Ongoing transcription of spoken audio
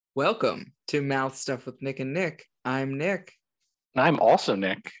Welcome to Mouth Stuff with Nick and Nick. I'm Nick, I'm also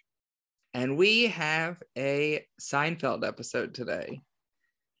Nick. and we have a Seinfeld episode today.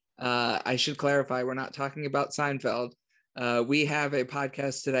 I should clarify, we're not talking about Seinfeld. We have a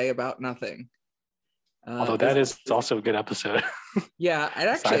podcast today about nothing. Although that is also a good episode. Yeah, and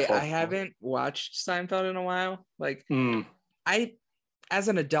actually, I Seinfeld. haven't watched Seinfeld in a while. Mm, As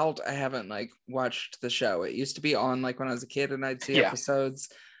an adult, I haven't watched the show. It used to be on when I was a kid, and I'd see yeah. episodes.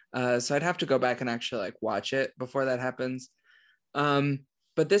 So I'd have to go back and actually watch it before that happens.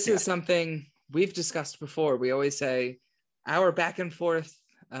 But this is something we've discussed before. We always say our back and forth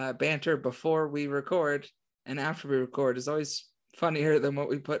banter before we record and after we record is always funnier than what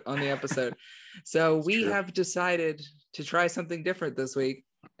we put on the episode. So we have decided to try something different this week,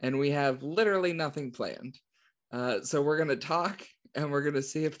 and we have literally nothing planned. So we're going to talk and we're going to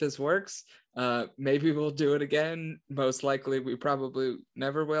see if this works. Maybe we'll do it again. Most likely we probably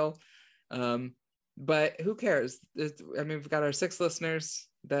never will. But who cares? We've got our 6 listeners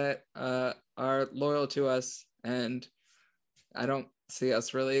that are loyal to us, and I don't see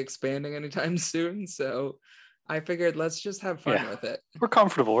us really expanding anytime soon. So I figured let's just have fun with it. We're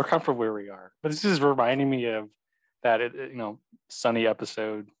comfortable. We're comfortable where we are. But this is reminding me of that, sunny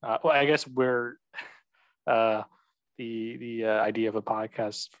episode. Well, I guess where the idea of a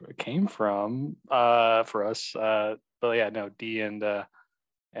podcast came from for us. But yeah, no, Dee and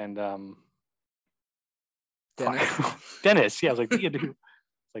Dennis. Yeah, I was like, Dee and who?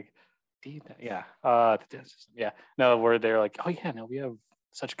 Like Dee, yeah. The Dennis system. Yeah. No, where they're like, oh yeah, no, we have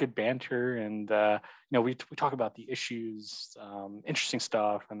such good banter, and we talk about the issues, interesting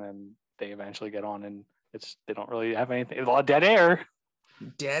stuff, and then they eventually get on, and they don't really have anything. It's a lot of dead air.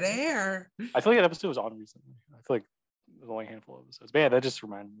 Dead air. I feel like that episode was on recently. I feel like there's only a handful of episodes. But yeah, that just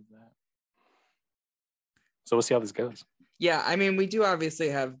reminded me of that. So we'll see how this goes. Yeah, I mean, we do obviously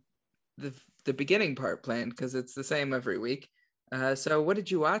have the beginning part planned because it's the same every week. So what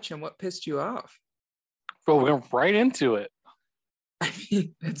did you watch and what pissed you off? Well, we're going right into it. I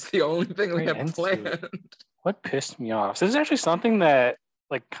mean, it's the only thing we have planned. What pissed me off? So this is actually something that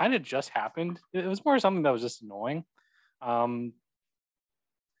kind of just happened. It was more something that was just annoying.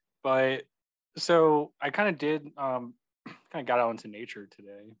 But so I kind of did kind of got out into nature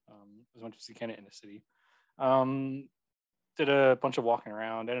today as much as you can in the city. Did a bunch of walking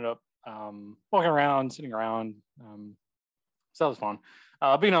around, ended up walking around, sitting around. So that was fun.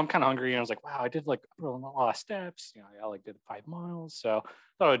 But I'm kind of hungry, and I was like, wow, I did a lot of steps. I did 5 miles. So I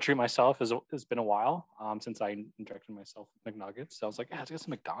thought I would treat myself. It's been a while since I injected myself with McNuggets. So I was like, yeah, let's get some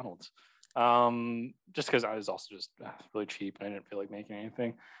McDonald's. Just because I was also just really cheap and I didn't feel like making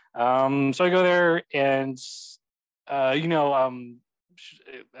anything. So I go there, and as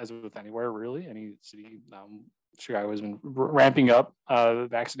with anywhere really, any city, Chicago has been ramping up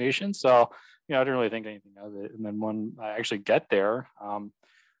vaccination. So I didn't really think anything of it. And then when I actually get there,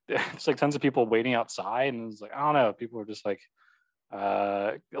 it's tons of people waiting outside, and it's I don't know, people are just it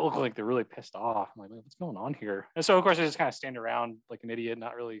looked like they're really pissed off. I'm like, what's going on here? And so of course I just kind of stand around like an idiot,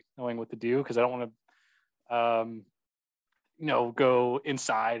 not really knowing what to do, because I don't want to go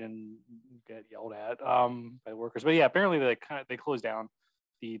inside and get yelled at by workers. But yeah, apparently they closed down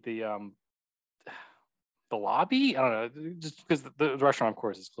the lobby. I don't know, just because the restaurant, of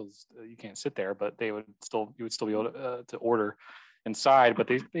course, is closed. You can't sit there, but you would still be able to order inside. But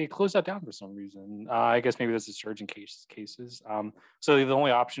they closed that down for some reason. I guess maybe there's a surge in cases. So the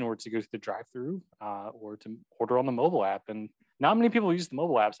only option were to go to the drive-through or to order on the mobile app. And not many people use the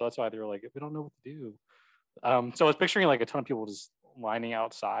mobile app, so that's why they were like, we don't know what to do. So I was picturing a ton of people just lining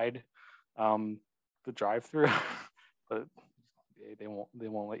outside the drive-through, but they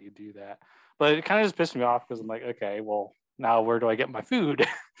won't let you do that. But it kind of just pissed me off because I'm like, okay, well, now where do I get my food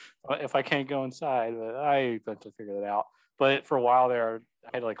if I can't go inside? But I eventually figured it out. But for a while there,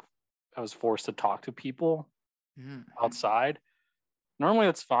 I was forced to talk to people outside. Normally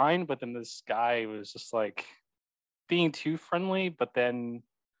that's fine, but then this guy was just being too friendly, but then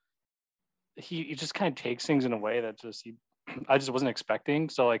he just kind of takes things in a way that I just wasn't expecting.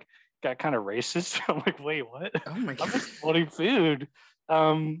 So got kind of racist. I'm like, wait, what? Oh my God. I'm just wanting food.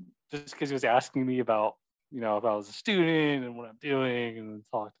 Just because he was asking me about, if I was a student and what I'm doing, and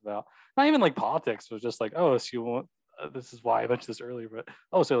talked about not even politics. It was just oh, so you want, this is why I mentioned this earlier, but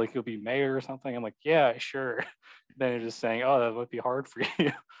so you'll be mayor or something. I'm like, yeah, sure. Then you're just saying, oh, that might be hard for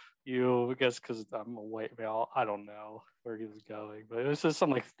you. I guess because I'm a white male. I don't know where he was going, but it was just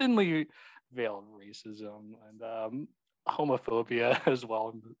some thinly veiled racism and homophobia as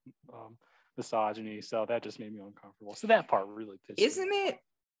well, misogyny. So that just made me uncomfortable. So that part really pissed me off. Isn't it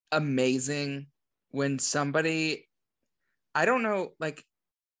amazing when somebody, I don't know,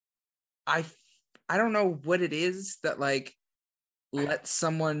 I don't know what it is that like lets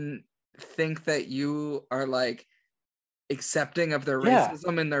someone think that you are like accepting of their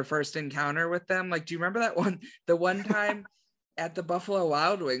racism in their first encounter with them. Like, do you remember the one time at the Buffalo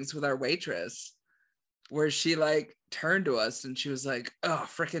Wild Wings with our waitress, where she like turned to us and she was like, "Oh,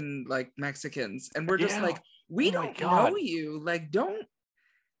 freaking like Mexicans," and we're just like, "We don't know you. Like, don't."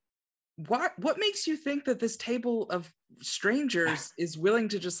 What makes you think that this table of strangers is willing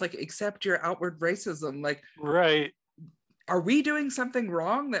to just like accept your outward racism? Like, right? Are we doing something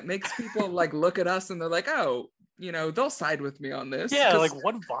wrong that makes people like look at us and they're like, oh, they'll side with me on this? Yeah, like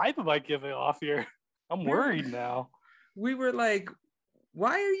what vibe am I giving off here? I'm worried now. We were like,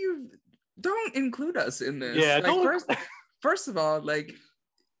 why are you? Don't include us in this. Yeah, like first of all, like,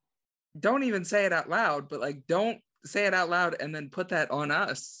 don't even say it out loud. But like, don't say it out loud and then put that on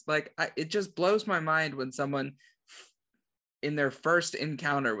us. Like, it just blows my mind when someone in their first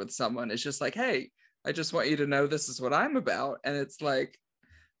encounter with someone is just like, hey, I just want you to know this is what I'm about. And it's like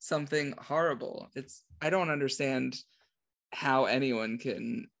something horrible. I don't understand how anyone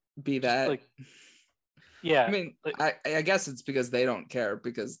can be that. Like, yeah. I mean, like, I guess it's because they don't care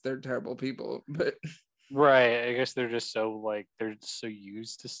because they're terrible people, but right. I guess they're just so like, they're so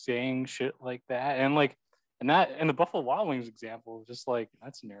used to saying shit like that. And like, and the Buffalo Wild Wings example, just like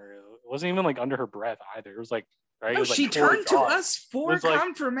that scenario, it wasn't even like under her breath either. It was like, right? No, was, like, she turned to us for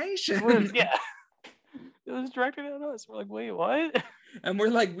confirmation. Yeah. It was directed at us. We're like, wait, what? And we're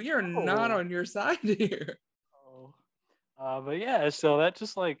like, we are not on your side here. But yeah, so that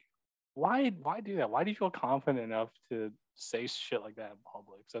just like, why do that? Why do you feel confident enough to say shit like that in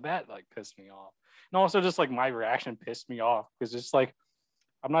public? So that like pissed me off. And also just like my reaction pissed me off because it's like,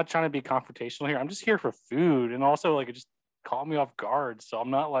 I'm not trying to be confrontational here. I'm just here for food. And also like, it just caught me off guard. So I'm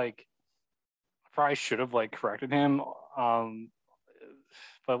not like, I probably should have like corrected him.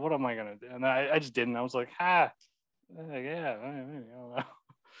 But what am I going to do? And I just didn't. I was like, yeah, maybe, I don't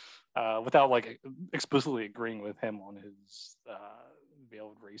know. Without like explicitly agreeing with him on his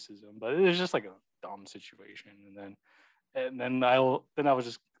veiled racism, but it was just like a dumb situation. And then I was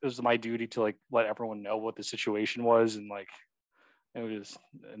just, it was my duty to like let everyone know what the situation was, and like it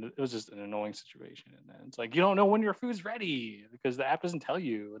was just an annoying situation. And then it's like, you don't know when your food's ready because the app doesn't tell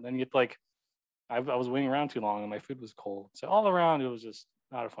you, and then you like, I was waiting around too long and my food was cold. So all around, it was just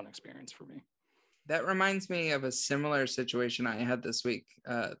not a fun experience for me. That reminds me of a similar situation I had this week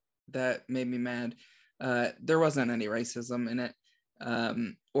that made me mad. There wasn't any racism in it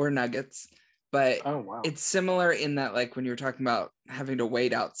or nuggets, but it's similar in that like when you were talking about having to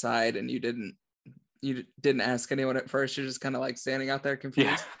wait outside and you didn't ask anyone at first, you're just kind of like standing out there confused.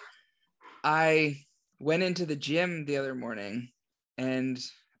 Yeah. I went into the gym the other morning and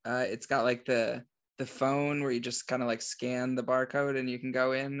it's got like the phone where you just kind of like scan the barcode and you can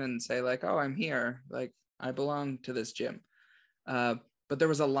go in and say like, oh, I'm here, like I belong to this gym. But there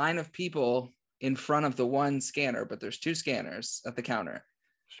was a line of people in front of the one scanner, but there's two scanners at the counter.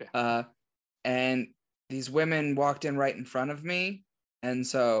 Sure. And these women walked in right in front of me. And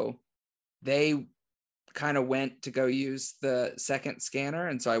so they kind of went to go use the second scanner.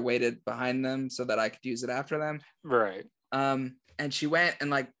 And so I waited behind them so that I could use it after them. Right. And she went and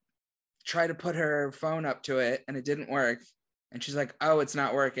like tried to put her phone up to it and it didn't work. And she's like, oh, it's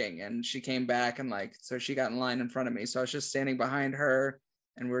not working. And she came back and like, so she got in line in front of me. So I was just standing behind her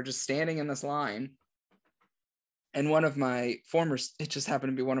and we're just standing in this line. And it just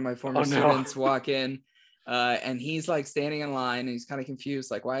happened to be one of my former students walk in and he's like standing in line and he's kind of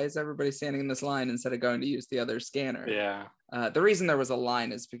confused. Like, why is everybody standing in this line instead of going to use the other scanner? Yeah. The reason there was a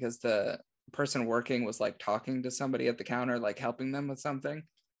line is because the person working was like talking to somebody at the counter, like helping them with something.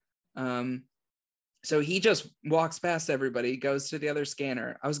 So he just walks past everybody, goes to the other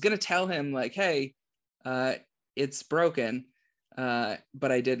scanner. I was going to tell him like, hey, it's broken,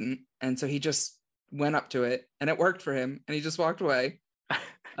 but I didn't. And so he just went up to it and it worked for him and he just walked away.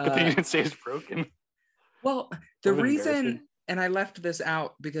 But you didn't say it's broken. Well, the reason, and I left this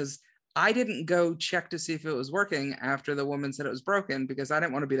out because I didn't go check to see if it was working after the woman said it was broken, because I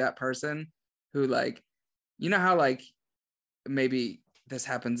didn't want to be that person who like, you know how like maybe this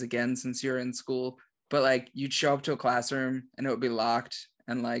happens again since you're in school, but like you'd show up to a classroom and it would be locked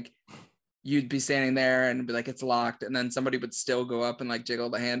and like you'd be standing there and be like, it's locked. And then somebody would still go up and like jiggle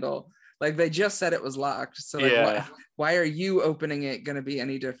the handle. Like they just said it was locked. So like, why are you opening it going to be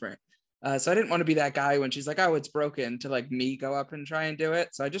any different? So I didn't want to be that guy when she's like, oh, it's broken, to like me go up and try and do it.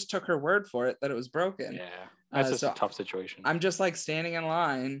 So I just took her word for it that it was broken. Yeah, that's just a tough situation. I'm just like standing in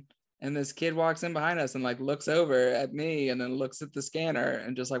line And this kid walks in behind us and like looks over at me and then looks at the scanner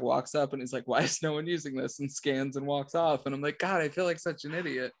and just like walks up and he's like, why is no one using this? And scans and walks off. And I'm like, God, I feel like such an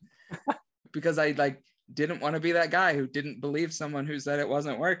idiot because I like didn't want to be that guy who didn't believe someone who said it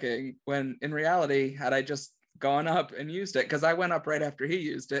wasn't working, when in reality, had I just gone up and used it, because I went up right after he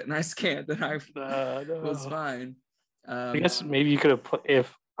used it and I scanned and I was fine. I guess maybe you could have put,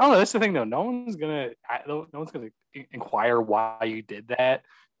 if, I don't know, that's the thing though. No one's gonna inquire why you did that,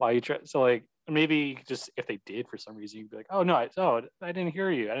 why you try. So like maybe just if they did for some reason, you'd be like, oh no, I didn't hear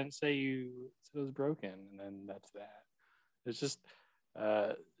you. I didn't say you said it was broken, and then that's that. It's just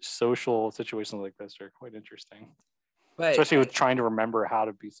social situations like this are quite interesting, but especially with trying to remember how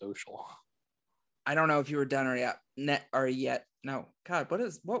to be social. I don't know if you were done or yet. No, God,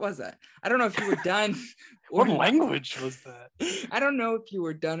 what was that? I don't know if you were done. What language was that? I don't know if you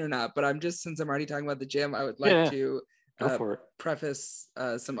were done or not, but since I'm already talking about the gym, I would like to go for it. Preface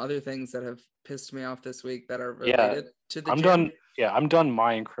some other things that have pissed me off this week that are related to the gym. Done. Yeah, I'm done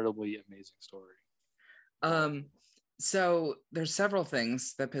my incredibly amazing story. So there's several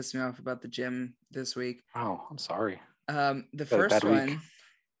things that pissed me off about the gym this week. Oh, I'm sorry. The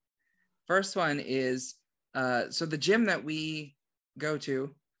first one is so the gym that we go to,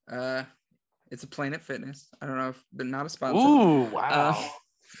 it's a Planet Fitness. I don't know if they're not a sponsor. Ooh, wow.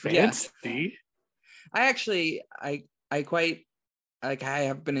 Fancy. Yeah. I actually I quite like, I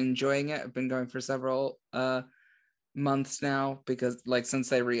have been enjoying it. I've been going for several months now because like since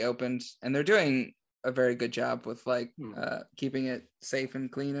they reopened, and they're doing a very good job with like keeping it safe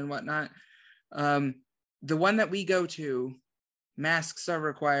and clean and whatnot. The one that we go to, masks are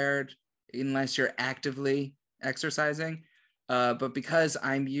required unless you're actively exercising. But because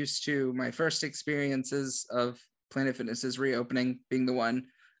I'm used to my first experiences of Planet Fitness's reopening being the one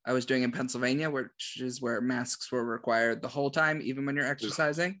I was doing in Pennsylvania, which is where masks were required the whole time, even when you're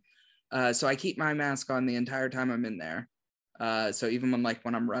exercising. So I keep my mask on the entire time I'm in there. So even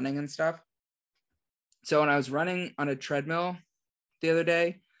when I'm running and stuff. So when I was running on a treadmill the other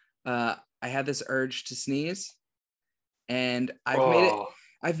day, I had this urge to sneeze, and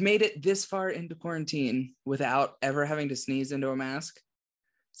I've made it this far into quarantine without ever having to sneeze into a mask.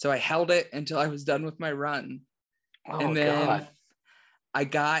 So I held it until I was done with my run. And then God. I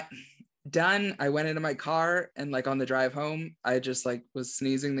got done. I went into my car, and like on the drive home, I just like was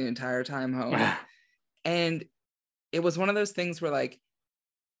sneezing the entire time home. And it was one of those things where like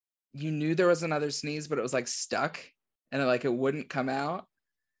you knew there was another sneeze, but it was like stuck and it wouldn't come out.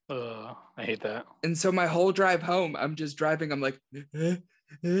 I hate that. And so my whole drive home, I'm just driving. I'm like, and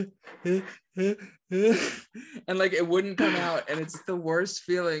like it wouldn't come out, and it's the worst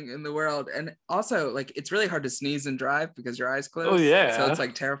feeling in the world. And also like it's really hard to sneeze and drive because your eyes close. Oh yeah. So it's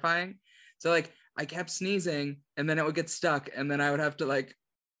like terrifying. So like I kept sneezing, and then it would get stuck, and then I would have to like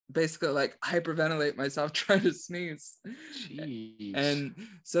basically like hyperventilate myself trying to sneeze. Jeez. And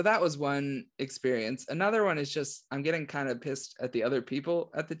so that was one experience. Another one is just I'm getting kind of pissed at the other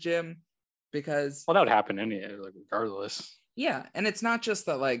people at the gym because that would happen like regardless. Yeah, and it's not just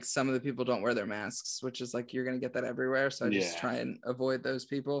that like some of the people don't wear their masks, which is like you're gonna get that everywhere. So I just try and avoid those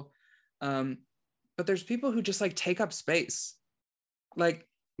people. But there's people who just like take up space, like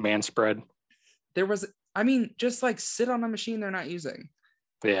man spread. Just like sit on a machine they're not using.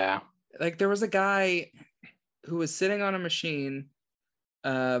 Yeah. Like there was a guy who was sitting on a machine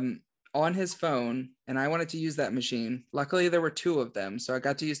on his phone, and I wanted to use that machine. Luckily, there were two of them, so I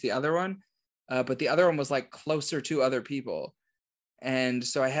got to use the other one. But the other one was like closer to other people. And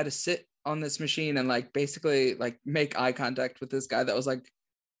so I had to sit on this machine and like basically like make eye contact with this guy that was like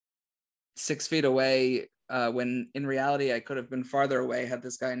 6 feet away, when in reality I could have been farther away had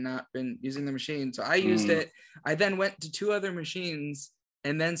this guy not been using the machine. So I used it. I then went to two other machines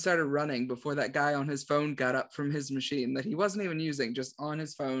and then started running before that guy on his phone got up from his machine that he wasn't even using, just on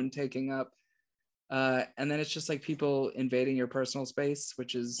his phone taking up. And then it's just like people invading your personal space,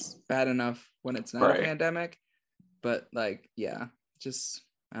 which is bad enough when it's not a pandemic. But like, yeah, just,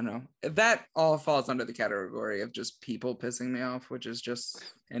 I don't know. That all falls under the category of just people pissing me off, which is just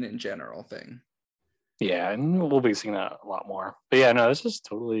an in general thing. Yeah, and we'll be seeing that a lot more. But yeah, no, this is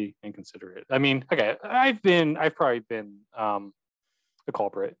totally inconsiderate. I mean, okay, I've probably been a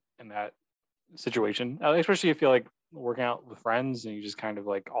culprit in that situation, especially if you're like working out with friends and you just kind of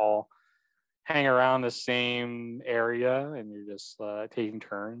like all hang around the same area and you're just taking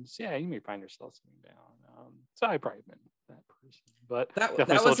turns. Yeah, you may find yourself sitting down. So I've probably been that person, but that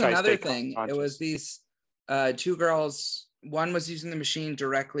was another thing. Conscious. It was these two girls. One was using the machine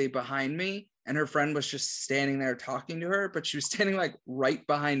directly behind me, and her friend was just standing there talking to her, but she was standing like right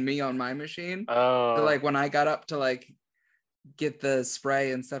behind me on my machine. Oh. So like when I got up to like get the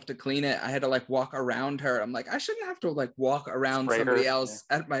spray and stuff to clean it, I had to like walk around her. I'm like, I shouldn't have to like walk around Spray somebody her, else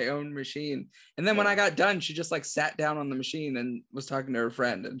at my own machine. And then when I got done, she just like sat down on the machine and was talking to her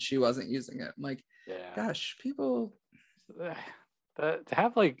friend, and she wasn't using it. I'm like, gosh, people. To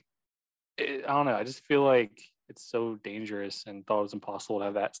have like, I don't know. I just feel like it's so dangerous, and thought it was impossible to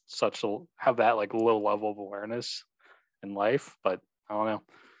have that like low level of awareness in life. But I don't know.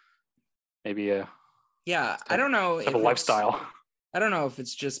 Maybe I don't know if a lifestyle. I don't know if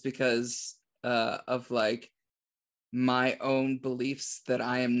it's just because of like my own beliefs that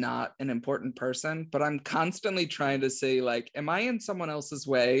I am not an important person, but I'm constantly trying to say like, am I in someone else's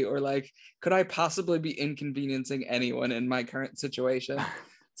way, or like, could I possibly be inconveniencing anyone in my current situation?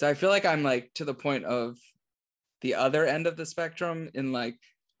 So I feel like I'm like to the point of the other end of the spectrum in like,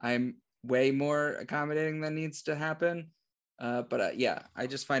 I'm way more accommodating than needs to happen. But I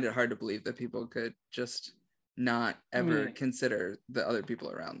just find it hard to believe that people could just not ever consider the other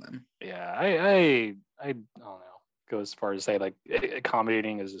people around them. Yeah, I don't know. Go as far as say like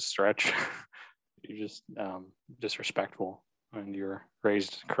accommodating is a stretch. You're just disrespectful, and you're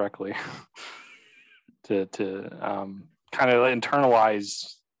raised correctly to kind of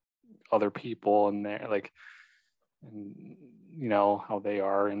internalize other people and their like, and you know how they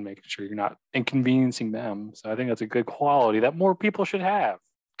are, and making sure you're not inconveniencing them. So I think that's a good quality that more people should have.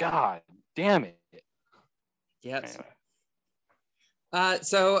 God damn it. Yes. Anyway.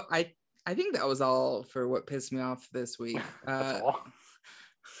 So I think that was all for what pissed me off this week. That's all.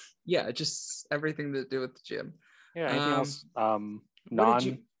 Yeah, just everything to do with the gym. Yeah. Anything else?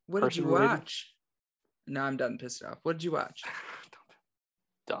 What did you watch? No, I'm done pissed off. What did you watch?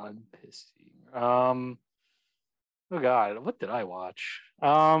 Done pissing. Oh God, what did I watch?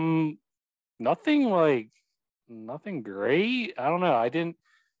 Nothing great. I don't know. I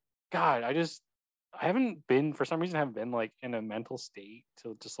haven't been, for some reason, haven't been like in a mental state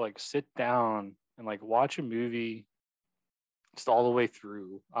to just like sit down and like watch a movie just all the way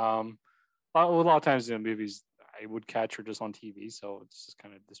through. A lot of times in movies I would catch her just on TV, so it's just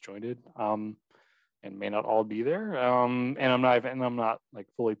kind of disjointed. And may not all be there. And I'm not like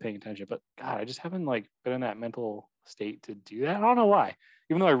fully paying attention. But God, I just haven't like been in that mental state to do that. I don't know why.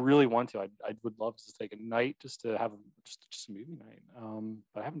 Even though I really want to, I would love to take a night just to have just a movie night.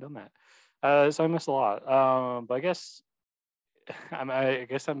 But I haven't done that. So I missed a lot. But I guess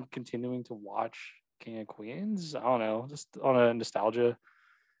I'm continuing to watch King of Queens. I don't know, just on a nostalgia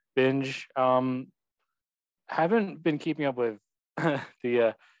binge. Haven't been keeping up with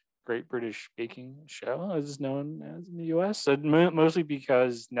the Great British Baking Show, as is known as in the US, mostly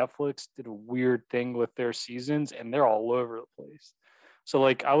because Netflix did a weird thing with their seasons, and they're all over the place. So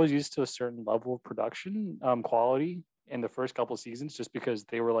like I was used to a certain level of production quality in the first couple of seasons, just because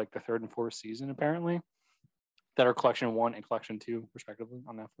they were like the third and fourth season apparently, that are collection 1 and collection 2 respectively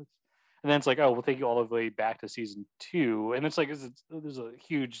on Netflix. And then it's like, oh, we'll take you all the way back to season 2, and it's like there's a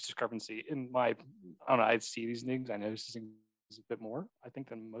huge discrepancy in my. I don't know. I see these things. I notice these things a bit more, I think,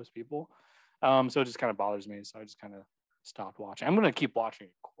 than most people. So it just kind of bothers me. So I just kind of stopped watching. I'm gonna keep watching,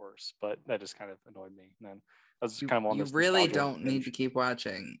 of course, but that just kind of annoyed me. And then I was kind of on this. You really don't need to keep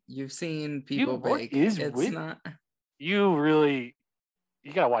watching. You've seen people bake. You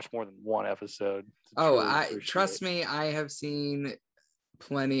gotta watch more than one episode. Trust me, I have seen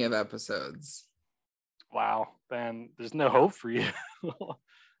plenty of episodes. Wow, then there's no hope for you.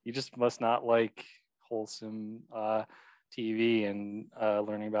 You just must not like wholesome TV and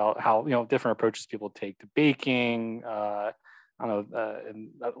learning about how different approaches people take to baking. I don't know, and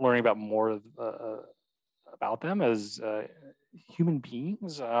learning about more about them as human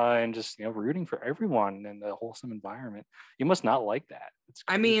beings, and just rooting for everyone in the wholesome environment. You must not like that.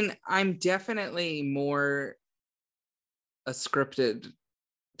 I mean, I'm definitely more a scripted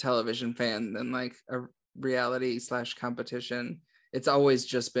television fan than like a reality / competition. It's always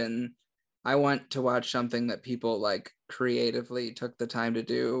just been, I want to watch something that people like creatively took the time to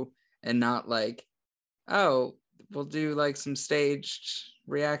do, and not like, oh, we'll do like some staged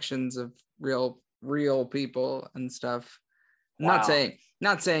reactions of real people and stuff. Wow.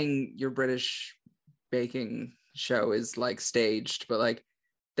 Not saying your British baking show is like staged, but like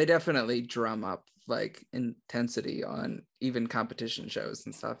they definitely drum up like intensity on even competition shows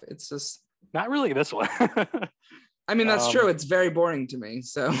and stuff. It's just not really this one. I mean, that's true. It's very boring to me.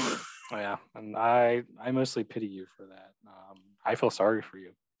 So yeah, and I mostly pity you for that. I feel sorry for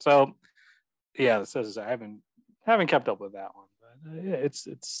you. So yeah, this says I haven't kept up with that one, but it's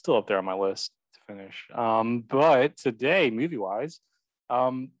still up there on my list to finish. But today, movie wise,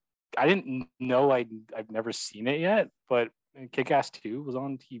 I didn't know I've never seen it yet, but Kick-Ass 2 was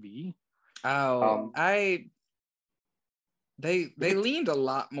on TV. Oh, they leaned a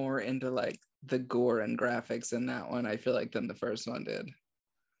lot more into like the gore and graphics in that one, I feel like, than the first one did.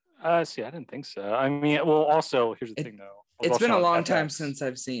 See, I didn't think so. I mean, well, also here's the thing though. It's been a long time FX. since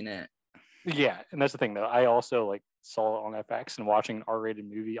I've seen it. Yeah, and that's the thing though. I also like saw it on FX, and watching an R-rated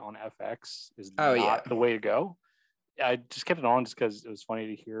movie on FX is not the way to go. I just kept it on just because it was funny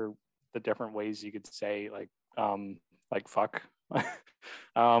to hear the different ways you could say like fuck,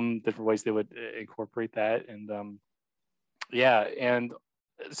 different ways they would incorporate that, and yeah, and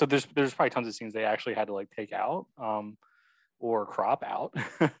so there's probably tons of scenes they actually had to like take out or crop out.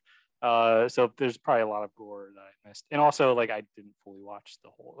 So there's probably a lot of gore that I missed, and also like I didn't fully watch the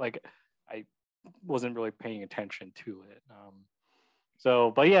whole, like I wasn't really paying attention to it.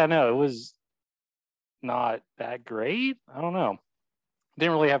 So, but yeah, no, it was not that great. I don't know.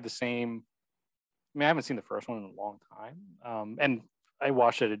 Didn't really have the same. I mean, I haven't seen the first one in a long time, and I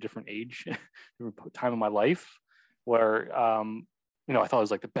watched it at a different age, different time of my life, where you know, I thought it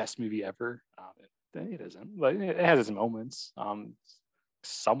was like the best movie ever. It isn't, but it has its moments.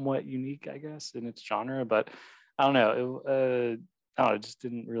 Somewhat unique, I guess, in its genre, but I don't know. I don't know. It just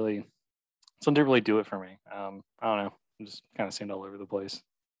didn't really. Something didn't really do it for me. I don't know. It just kind of seemed all over the place,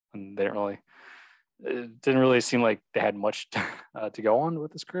 and they didn't really. It didn't really seem like they had much to go on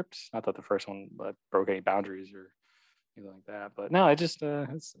with the script. Not that the first one broke any boundaries or anything like that, but no, it just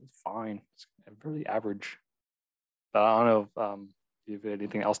it's fine. It's really average. But I don't know if you have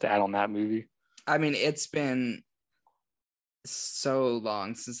anything else to add on that movie. I mean, it's been so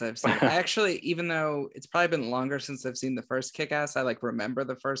long since I've seen it. I actually, even though it's probably been longer since I've seen the first Kick-Ass, I like remember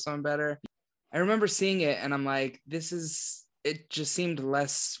the first one better. I remember seeing it and I'm like, it just seemed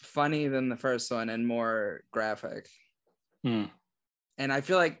less funny than the first one and more graphic. And I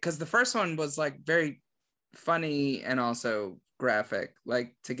feel like, because the first one was like very funny and also graphic,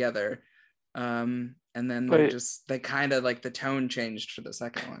 like together. And then they kind of like the tone changed for the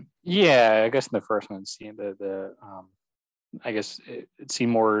second one. Yeah, I guess in the first one, seeing the I guess it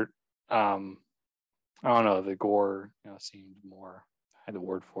seemed more I don't know, the gore, you know, seemed more, I had the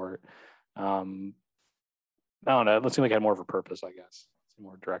word for it. I don't know, it seemed like it had more of a purpose, I guess. It seemed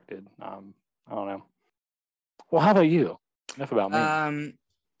more directed. I don't know. Well, how about you? Enough about me.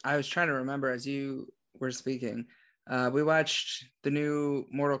 I was trying to remember as you were speaking. We watched the new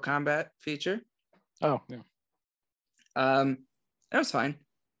Mortal Kombat feature. Oh, yeah. It was fine.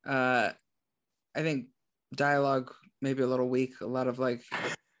 I think dialogue maybe a little weak, a lot of like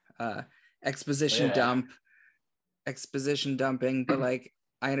exposition dumping, but like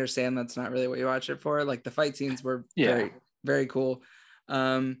I understand that's not really what you watch it for. Like the fight scenes were very, very cool.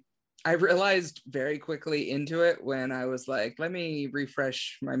 I realized very quickly into it when I was like, let me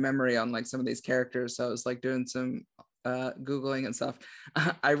refresh my memory on like some of these characters. So I was like doing some Googling and stuff.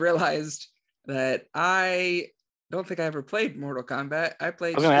 I realized that I don't think I ever played Mortal Kombat. I was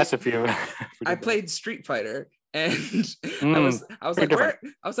going to ask if you. I played Street Fighter, and I was like,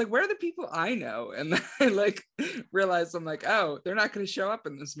 where are the people I know? And then I like realized I'm like, oh, they're not going to show up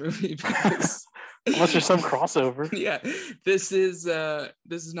in this movie because unless there's some crossover. Yeah, this is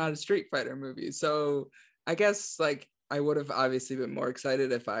not a Street Fighter movie. So I guess like I would have obviously been more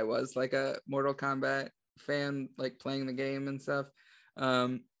excited if I was like a Mortal Kombat fan, like playing the game and stuff.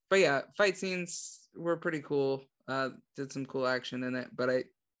 But yeah, fight scenes were pretty cool. Did some cool action in it, but I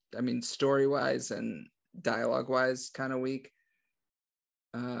mean, story wise and dialogue wise, kind of weak.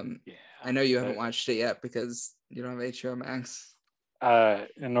 I know you haven't watched it yet because you don't have HBO Max.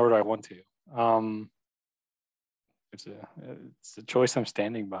 Nor do I want to. It's a choice I'm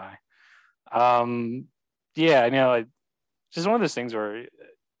standing by. Yeah, I know. It's just one of those things where,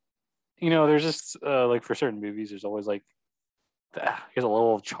 you know, there's just like for certain movies, there's always like there's a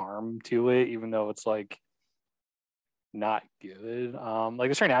level of charm to it, even though it's like not good. Like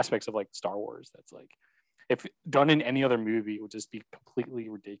there's certain aspects of like Star Wars that's like, if done in any other movie, it would just be completely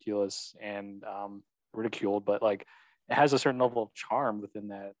ridiculous and ridiculed. But like, it has a certain level of charm within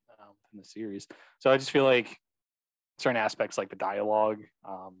that within the series. So I just feel like certain aspects, like the dialogue,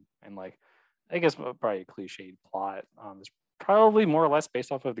 and like I guess probably a cliched plot, is probably more or less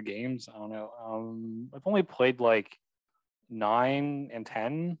based off of the games. I don't know. I've only played like 9 and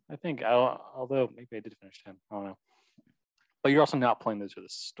 10, I think. Although maybe I did finish 10. I don't know. But you're also not playing this for the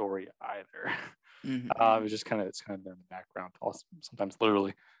story either. It was just it's kind of there in the background, also sometimes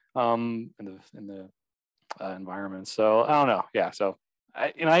literally, in the environment. So I don't know. Yeah. So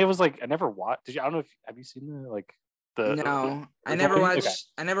I was like, I never watched. I don't know if have you seen the like the? No, I never watched. Okay.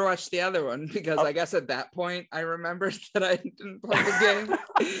 I never watched the other one because I guess at that point I remembered that I didn't play the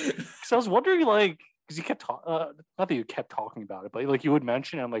game. So I was wondering, like, because you kept not that you kept talking about it, but like you would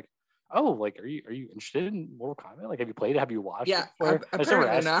mention, I'm like, oh, like, are you interested in Mortal Kombat? Like, have you played it? Have you watched it Yeah, before? I just never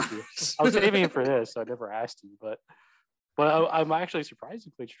apparently not. asked you. I was saving it for this, so I never asked you. But I'm actually surprised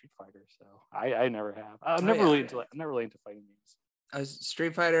you played Street Fighter. So I never have. I'm never really into fighting games.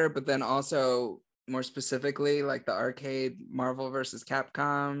 Street Fighter, but then also more specifically like the arcade Marvel versus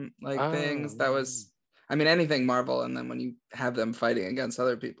Capcom things. That was, I mean, anything Marvel, and then when you have them fighting against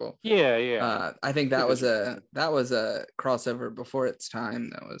other people. Yeah. I think that was a crossover before its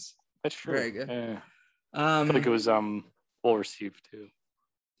time. That's true. Very good. Yeah. I feel like it was well received too.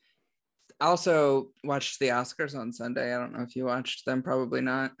 Also watched the Oscars on Sunday. I don't know if you watched them. Probably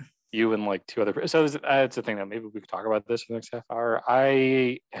not. You and like two other. So it's a thing that maybe we could talk about this for the next half hour.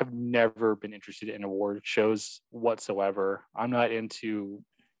 I have never been interested in award shows whatsoever. I'm not into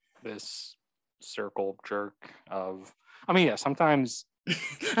this circle jerk of. I mean, yeah, sometimes.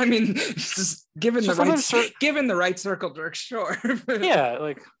 I mean, just given the right circle jerk, sure. Yeah,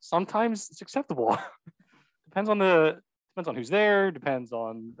 like sometimes it's acceptable. depends on who's there. Depends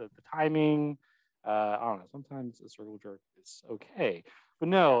on the timing. I don't know. Sometimes a circle jerk is okay. But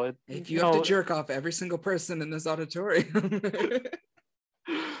no, if you have to jerk off every single person in this auditorium.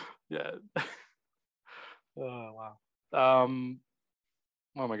 Yeah. Oh wow.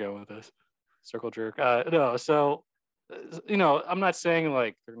 Where am I going with this? Circle jerk. No, so I'm not saying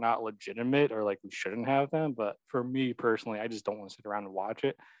like they're not legitimate or like we shouldn't have them, but for me personally, I just don't want to sit around and watch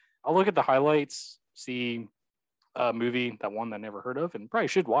it. I'll look at the highlights, see a movie that I never heard of and probably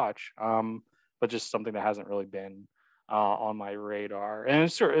should watch. But just something that hasn't really been on my radar, and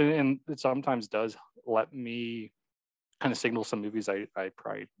it sometimes does let me kind of signal some movies I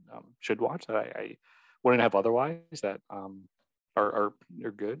probably should watch that I wouldn't have otherwise that are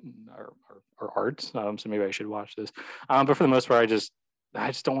good and are art. So maybe I should watch this. But for the most part, I just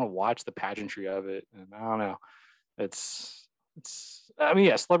don't want to watch the pageantry of it, and I don't know. It's. I mean,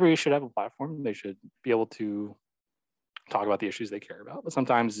 yeah, celebrities should have a platform. They should be able to talk about the issues they care about, but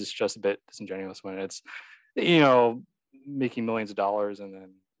sometimes it's just a bit disingenuous when it's making millions of dollars and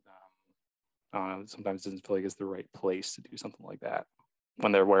then I don't know, sometimes it doesn't feel like it's the right place to do something like that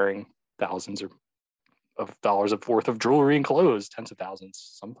when they're wearing thousands of dollars worth of jewelry and clothes, tens of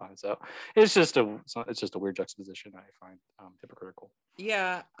thousands sometimes. So it's just a weird juxtaposition I find hypocritical.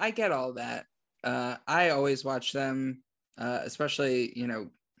 Yeah, I get all that. I always watch them, especially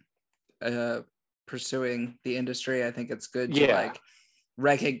pursuing the industry. I think it's good to like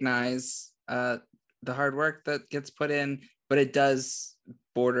recognize the hard work that gets put in, but it does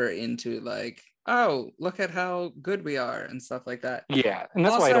border into like, oh, look at how good we are and stuff like that. Yeah, and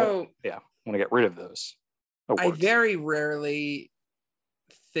that's why I don't want to get rid of those awards. I very rarely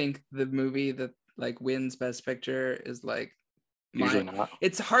think the movie that like wins Best Picture is like usually not.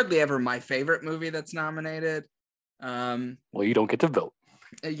 It's hardly ever my favorite movie that's nominated. Well, you don't get to vote.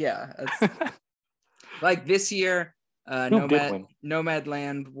 Yeah, like this year,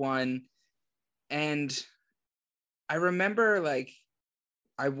 Nomadland won. And I remember like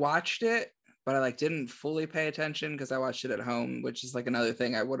I watched it, but I like didn't fully pay attention because I watched it at home, which is like another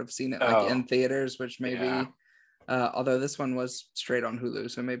thing. I would have seen it like in theaters, which maybe although this one was straight on Hulu,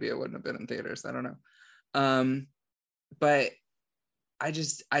 so maybe it wouldn't have been in theaters. I don't know. But I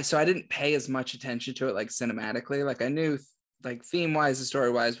didn't pay as much attention to it like cinematically. Like I knew like theme wise and story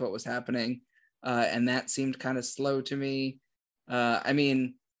wise what was happening. And that seemed kind of slow to me. I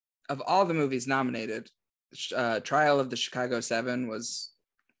mean, of all the movies nominated, Trial of the Chicago 7 was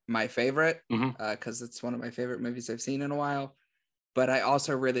my favorite because it's one of my favorite movies I've seen in a while. But I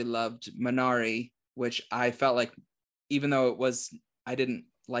also really loved Minari, which I felt like, even though I didn't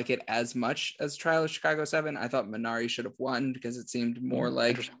like it as much as Trial of Chicago 7, I thought Minari should have won because it seemed more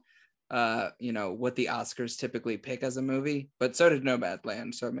like what the Oscars typically pick as a movie. But so did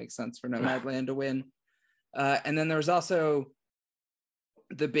Nomadland, so it makes sense for Nomadland to win. And then there was also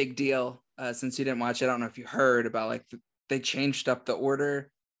the big deal, since you didn't watch it, I don't know if you heard about like they changed up the order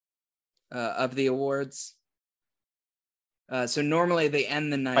of the awards. So normally they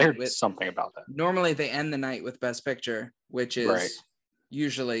end the night I heard something about that. Normally they end the night with Best Picture, which is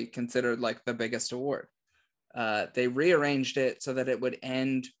usually considered like the biggest award. They rearranged it so that it would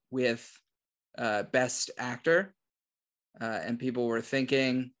end with Best Actor. And people were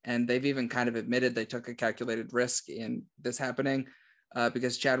thinking, and they've even kind of admitted they took a calculated risk in this happening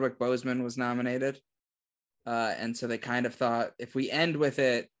because Chadwick Boseman was nominated. And so they kind of thought if we end with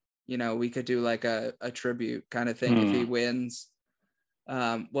it, we could do like a tribute kind of thing if he wins.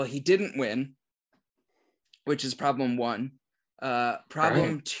 Well, he didn't win, which is problem one.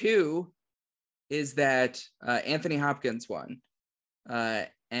 Problem two is that Anthony Hopkins won.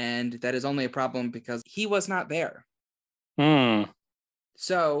 And that is only a problem because he was not there.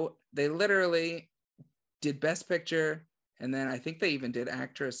 So they literally did Best Picture, and then I think they even did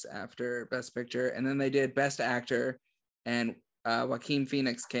Actress after Best Picture, and then they did Best Actor, and Joaquin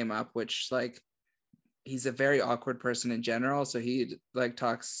Phoenix came up, which like he's a very awkward person in general, so he like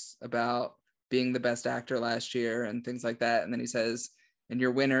talks about being the best actor last year and things like that, and then he says, and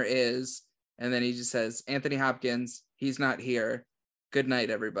your winner is, and then he just says Anthony Hopkins, he's not here, good night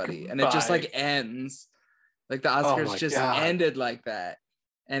everybody. And it just like ends, like the Oscars just ended like that,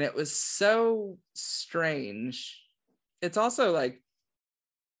 and it was so strange. It's also like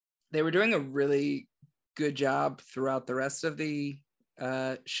they were doing a really good job throughout the rest of the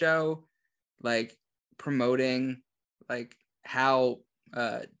show, like promoting like how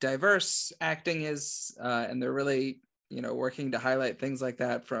diverse acting is, and they're really, you know, working to highlight things like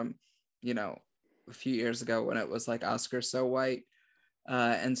that from, you know, a few years ago when it was like Oscar so white,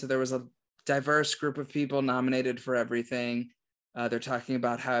 and so there was a diverse group of people nominated for everything. They're talking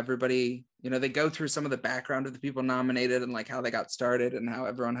about how everybody, you know, they go through some of the background of the people nominated and like how they got started and how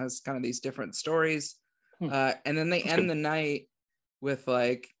everyone has kind of these different stories, and then they end the night with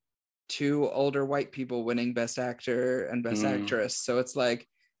like two older white people winning Best Actor and Best Actress. So it's like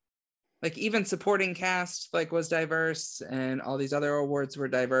even supporting cast like was diverse and all these other awards were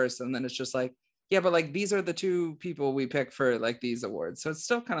diverse, and then it's just like, yeah, but like these are the two people we pick for like these awards, so it's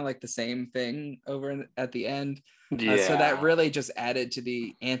still kind of like the same thing over at the end. So that really just added to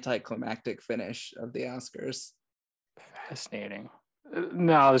the anticlimactic finish of the Oscars. Fascinating.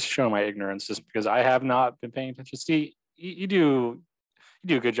 No, this is showing my ignorance just because I have not been paying attention. See, you do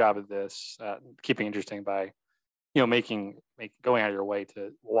a good job of this, keeping interesting by, you know, making going out of your way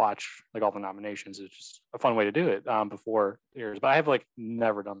to watch like all the nominations. Is just a fun way to do it before years. But I have like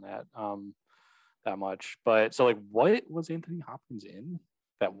never done that that much. But so like, what was Anthony Hopkins in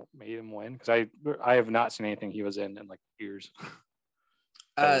that made him win? Because I have not seen anything he was in like years.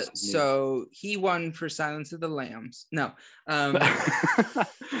 So he won for Silence of the Lambs. No, The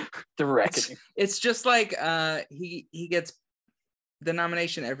Reckoning. It's just like he gets the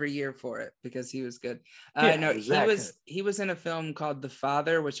nomination every year for it because he was good. No, he was in a film called The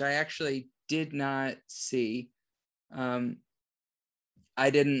Father, which I actually did not see. We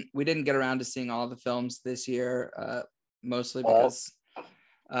didn't get around to seeing all the films this year, mostly because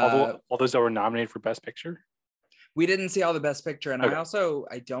all those that were nominated for Best Picture. We didn't see all the Best Picture, and okay.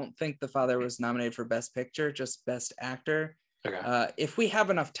 I don't think The Father was nominated for Best Picture, just Best Actor. Okay. If we have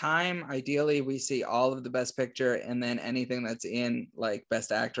enough time, ideally we see all of the Best Picture and then anything that's in like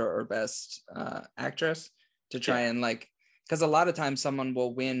Best Actor or Best Actress to try and like, because a lot of times someone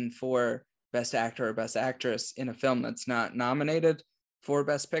will win for Best Actor or Best Actress in a film that's not nominated for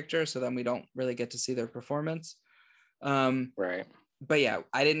Best Picture, so then we don't really get to see their performance. Right. But yeah,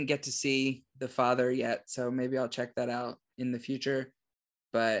 I didn't get to see The Father yet, so maybe I'll check that out in the future.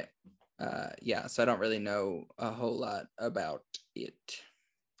 But yeah, so I don't really know a whole lot about it.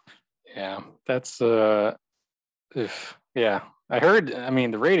 Yeah, that's yeah. I heard, I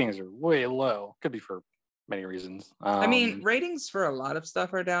mean, the ratings are way low. Could be for many reasons. I mean, ratings for a lot of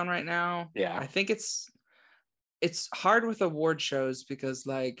stuff are down right now. Yeah. I think it's hard with award shows because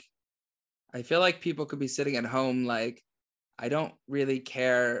like I feel like people could be sitting at home like, I don't really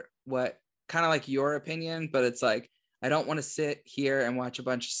care what kind of like your opinion, but it's like, I don't want to sit here and watch a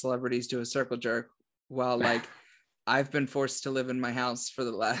bunch of celebrities do a circle jerk while like I've been forced to live in my house for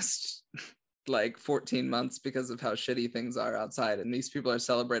the last like 14 months because of how shitty things are outside. And these people are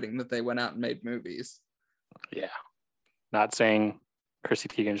celebrating that they went out and made movies. Yeah. Not saying Chrissy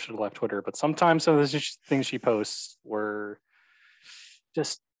Teigen should have left Twitter, but sometimes some of the things she posts were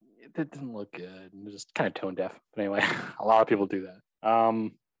just, it didn't look good and just kind of tone deaf. But anyway, a lot of people do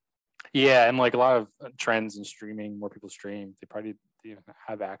that. Yeah, and like a lot of trends in streaming, more people stream. They probably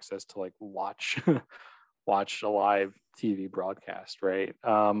have access to like watch a live TV broadcast, right?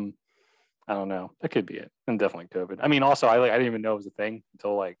 I don't know. That could be it, and definitely COVID. I mean, also I didn't even know it was a thing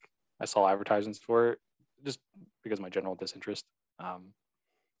until like I saw advertisements for it, just because of my general disinterest.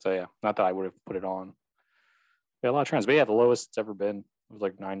 So yeah, not that I would have put it on. Yeah, a lot of trends, but yeah, the lowest it's ever been. It was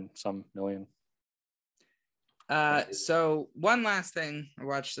like 9-some million. So one last thing I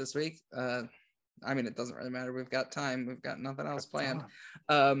watched this week. I mean, it doesn't really matter. We've got time. We've got nothing else planned.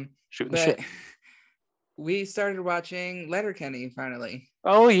 Shooting but shit. We started watching Letterkenny finally.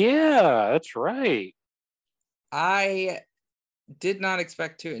 Oh yeah, that's right. I did not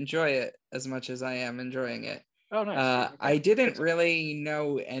expect to enjoy it as much as I am enjoying it. Oh nice. Okay. I didn't really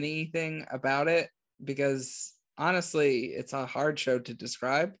know anything about it because honestly, it's a hard show to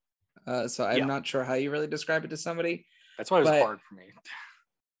describe. So I'm not sure how you really describe it to somebody. That's why it was hard for me.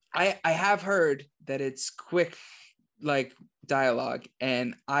 I have heard that it's quick, like dialogue,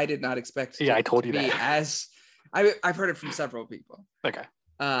 and I did not expect Yeah, I told to you be that. as I've heard it from several people. Okay.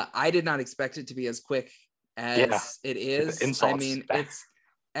 I did not expect it to be as quick as it is. Insults. I mean, it's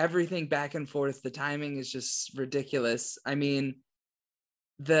everything back and forth. The timing is just ridiculous. I mean,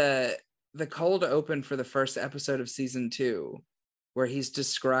 the cold open for the first episode of season 2, where he's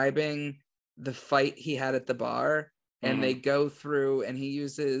describing the fight he had at the bar, and they go through and he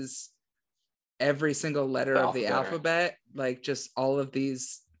uses every single letter of the alphabet, like just all of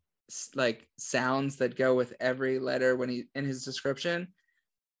these like sounds that go with every letter when he in his description.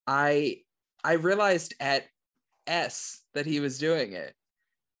 I realized at S that he was doing it.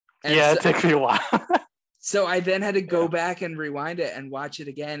 And yeah, it took me a while. So I then had to go back and rewind it and watch it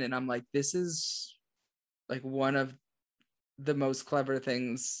again, and I'm like, this is like one of the most clever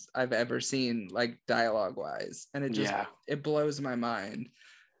things I've ever seen, like dialogue wise, and it just it blows my mind.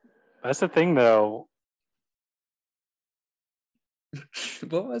 That's the thing, though.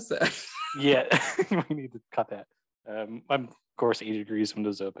 What was that? Yeah, we need to cut that. I'm of course 80 degrees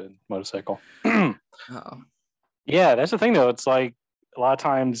windows open motorcycle. Oh. Yeah, that's the thing though. It's like a lot of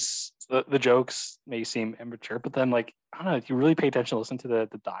times the jokes may seem immature, but then like I don't know, if you really pay attention, listen to the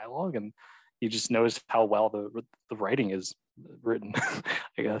dialogue, and you just notice how well the writing is written.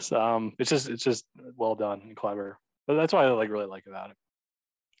 I guess it's just well done and clever. But that's what I really like about it.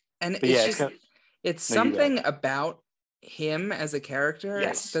 And it's something about him as a character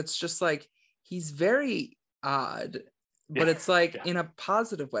that's just like he's very odd, but it's like in a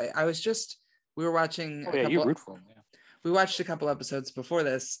positive way. We were watching you root for him. We watched a couple episodes before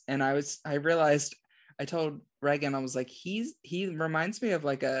this, and I realized, I told Reagan, I was like, he reminds me of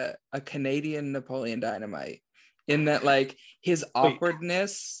like a Canadian Napoleon Dynamite, in that like his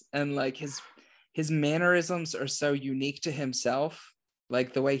awkwardness and like his mannerisms are so unique to himself,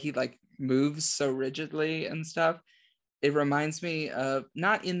 like the way he like moves so rigidly and stuff. It reminds me of,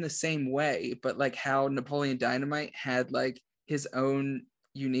 not in the same way, but like how Napoleon Dynamite had like his own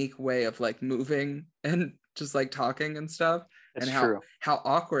unique way of like moving and just like talking and stuff. That's and true. how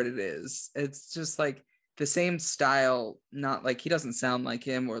awkward it is. It's just like the same style, not like he doesn't sound like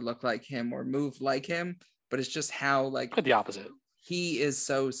him or look like him or move like him, but it's just how like the opposite. He is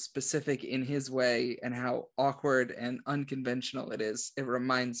so specific in his way, and how awkward and unconventional it is. It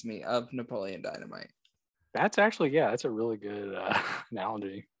reminds me of Napoleon Dynamite. That's actually, that's a really good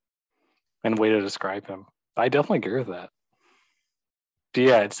analogy and way to describe him. I definitely agree with that. But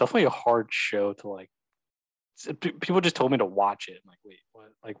yeah, it's definitely a hard show to like. People just told me to watch it. I'm like, wait,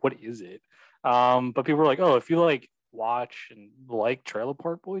 what? Like, what is it? But people were like, oh, if you like watch and like Trailer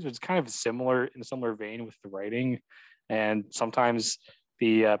Park Boys, it's kind of similar in a similar vein with the writing, and sometimes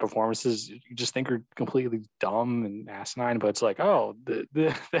the performances you just think are completely dumb and asinine, but it's like, oh,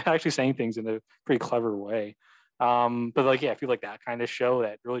 they're actually saying things in a pretty clever way. But like, if you like that kind of show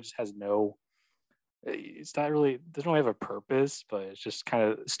that really just has it's not really, doesn't really have a purpose, but it's just kind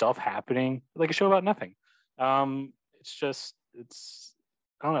of stuff happening, like a show about nothing. It's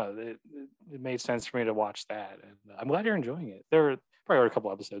I don't know, it made sense for me to watch that, and I'm glad you're enjoying it. There probably are a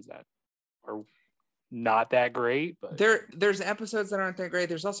couple episodes that are not that great, but there's episodes that aren't that great.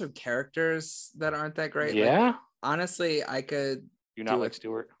 There's also characters that aren't that great. Yeah. Like, honestly, I could do not like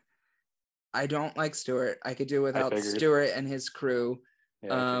Stewart. I don't like Stewart. I could do without Stewart and his crew.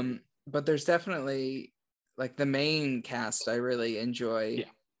 Yeah, but there's definitely like the main cast I really enjoy. Yeah.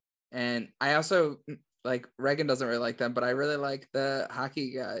 And I also like, Reagan doesn't really like them, but I really like the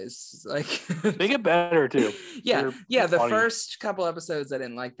hockey guys. Like they get better too. Yeah. The first couple episodes I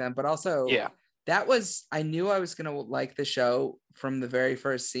didn't like them, but also I knew I was gonna like the show from the very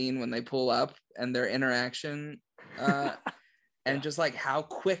first scene when they pull up and their interaction, and just like how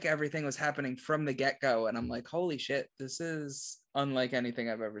quick everything was happening from the get-go. And I'm like, holy shit, this is unlike anything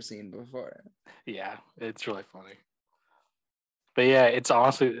I've ever seen before. Yeah, it's really funny. But yeah, it's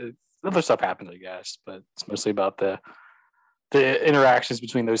honestly, other stuff happens, I guess, but it's mostly about the interactions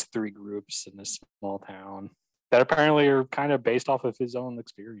between those three groups in this small town that apparently are kind of based off of his own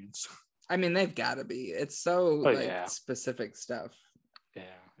experience. I mean, they've got to be. It's so specific stuff. Yeah,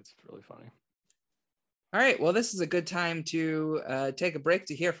 it's really funny. All right, well, this is a good time to take a break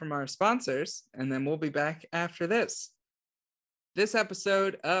to hear from our sponsors, and then we'll be back after this. This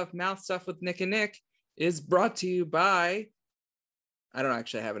episode of Mouth Stuff with Nick and Nick is brought to you by... I don't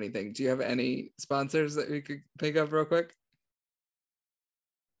actually have anything. Do you have any sponsors that we could think of real quick?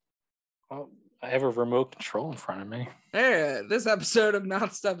 Well, I have a remote control in front of me. Hey, this episode of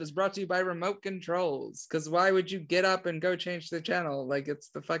Mouth Stuff is brought to you by remote controls. Because why would you get up and go change the channel like it's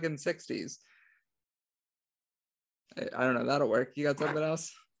the fucking 60s? I don't know. That'll work. You got something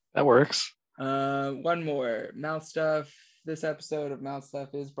else? That works. One more. Mouth Stuff this episode of Mouth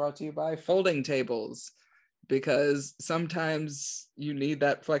Stuff is brought to you by folding tables, because sometimes you need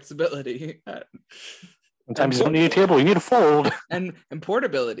that flexibility. Sometimes you don't need a table, you need a fold. And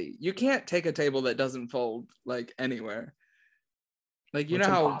portability. You can't take a table that doesn't fold like anywhere. Like, you It's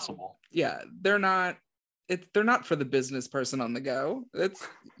know how impossible. yeah, they're not for the business person on the go.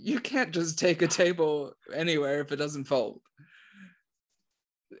 You can't just take a table anywhere if it doesn't fold.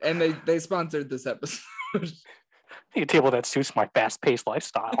 And they sponsored this episode. A table that suits my fast-paced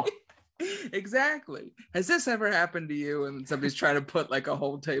lifestyle. Exactly. Has this ever happened to you? And somebody's trying to put like a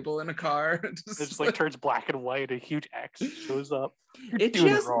whole table in a car? It just like turns black and white. A huge X shows up. It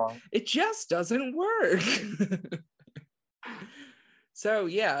just doesn't work. So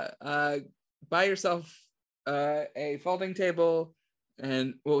yeah, buy yourself a folding table,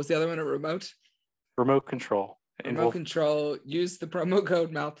 and what was the other one? A remote control. Control. Use the promo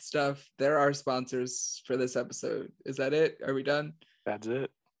code Mouth Stuff. They're our sponsors for this episode. Is that it? Are we done? That's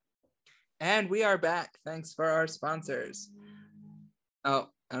it. And we are back. Thanks for our sponsors. Oh,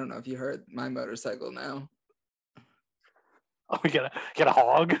 I don't know if you heard my motorcycle now. Oh, we get a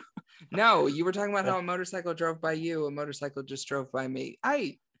hog. No, you were talking about how a motorcycle drove by you. A motorcycle just drove by me.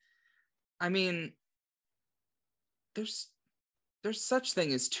 I mean, there's such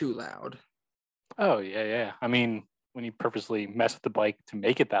thing as too loud. Oh yeah. I mean, when you purposely mess with the bike to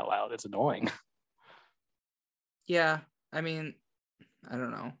make it that loud, it's annoying. Yeah, I mean, I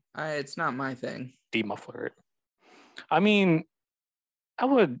don't know. It's not my thing. Demuffler it. I mean, I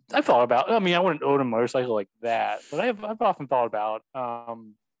wouldn't own a motorcycle like that, but I've often thought about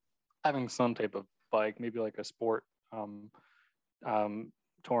having some type of bike, maybe like a sport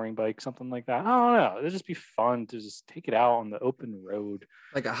touring bike, something like that. I don't know. It'd just be fun to just take it out on the open road.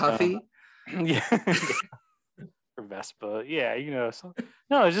 Like a Huffy? Yeah. Or Vespa. Yeah, So,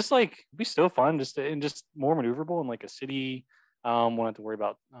 no, it's just like it'd be so fun and just more maneuverable in like a city. Won't have to worry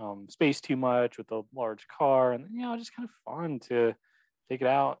about space too much with a large car, and just kind of fun to take it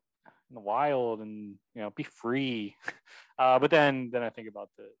out in the wild and be free. But then I think about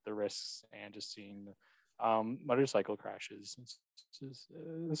the risks and just seeing motorcycle crashes. It's just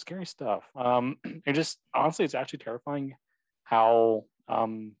scary stuff. And just honestly, it's actually terrifying how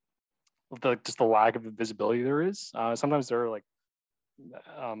the lack of visibility there is. Sometimes there are like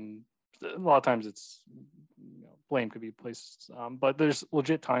a lot of times it's blame could be placed, but there's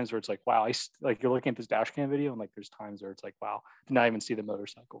legit times where it's like, wow, like you're looking at this dash cam video and like there's times where it's like, wow, did not even see the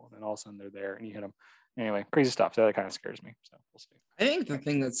motorcycle, and then all of a sudden they're there and you hit them. Anyway, crazy stuff. So that kind of scares me. So we'll see. I think the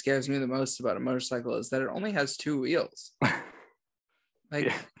thing that scares me the most about a motorcycle is that it only has two wheels. Like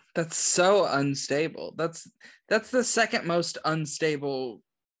yeah. That's so unstable. That's the second most unstable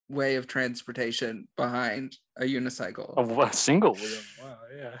way of transportation behind a unicycle. A single wheel. Wow,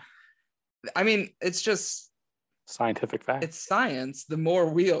 yeah. I mean, it's just scientific fact. It's science. The more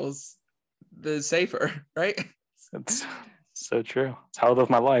wheels, the safer, right? That's so true. It's how I live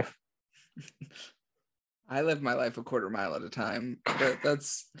my life. I live my life a quarter mile at a time. But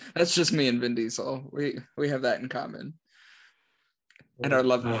that's just me and Vin Diesel. We have that in common. And our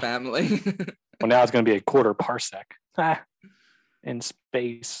love of family. Well, now it's going to be a quarter parsec in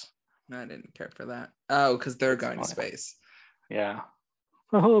space. I didn't care for that. Oh, because they're going to space. Yeah.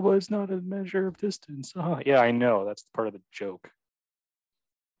 Oh, but it's not a measure of distance. Oh, yeah, I know. That's part of the joke.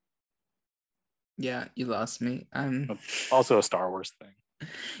 Yeah, you lost me. Also a Star Wars thing.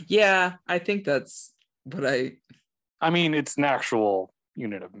 Yeah, I think that's what I mean, it's an actual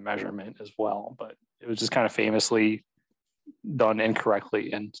unit of measurement as well, but it was just kind of famously done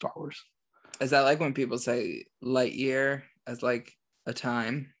incorrectly in Star Wars. Is that like when people say light year as like a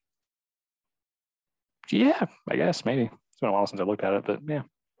time? Yeah, I guess maybe. It's been a while since I looked at it, but yeah,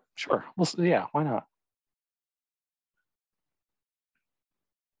 sure. Well, yeah, why not?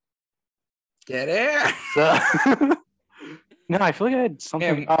 Get it? No, I feel like I had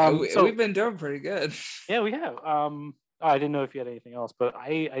something. We've been doing pretty good. Yeah, we have. I didn't know if you had anything else, but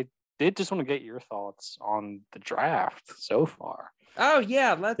I did just want to get your thoughts on the draft so far. Oh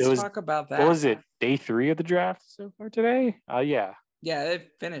yeah, let's talk about that. What was it? Day 3 of the draft so far today? Yeah. Yeah, they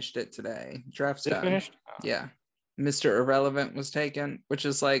finished it today. Draft's done. Finished? Oh. Yeah. Mr. Irrelevant was taken, which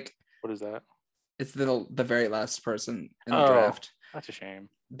is like, what is that? It's the very last person in the draft. That's a shame.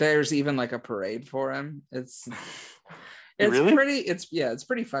 There's even like a parade for him. It's really? It's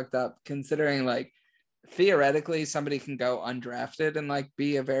pretty fucked up considering like theoretically somebody can go undrafted and like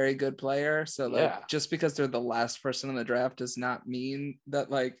be a very good player. So like just because they're the last person in the draft does not mean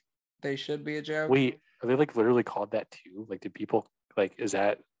that like they should be a joke. Wait, are they like literally called that too? Like, do people like, is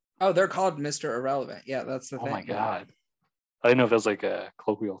that? Oh, they're called Mr. Irrelevant. Yeah, that's the thing. Oh my god, I didn't know if it was like a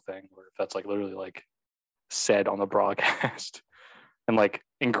colloquial thing or if that's like literally like said on the broadcast and like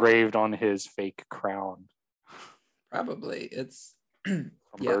engraved on his fake crown. Probably. It's from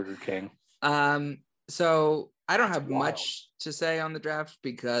yeah. Burger King. So I don't have wild. much to say on the draft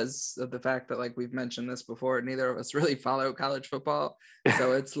because of the fact that, like we've mentioned this before, neither of us really follow college football.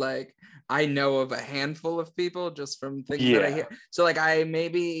 So it's like I know of a handful of people just from things that I hear. So like I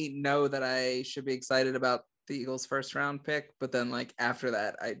maybe know that I should be excited about the Eagles' first round pick, but then like after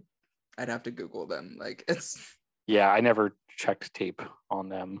that, I'd have to Google them. Like it's I never checked tape on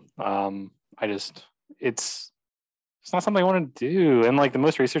them. It's not something I want to do. And like the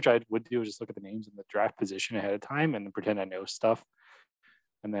most research I would do is just look at the names and the draft position ahead of time and pretend I know stuff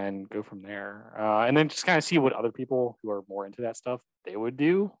and then go from there. And then just kind of see what other people who are more into that stuff they would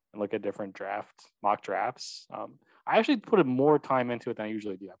do and look at different mock drafts. I actually put more time into it than I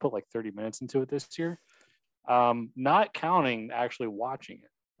usually do. I put like 30 minutes into it this year, not counting actually watching it.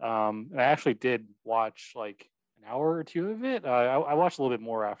 I actually did watch like an hour or two of it. I watched a little bit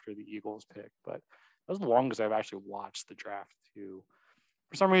more after the Eagles pick, but that was the longest I've actually watched the draft too.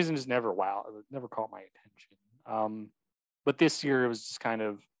 For some reason, it never caught my attention. But this year it was just kind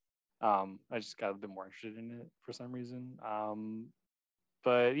of, I just got a bit more interested in it for some reason.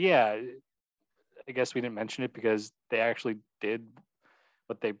 But yeah, I guess we didn't mention it because they actually did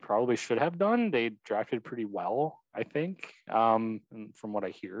what they probably should have done. They drafted pretty well, I think, from what I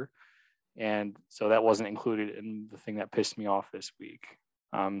hear. And so that wasn't included in the thing that pissed me off this week.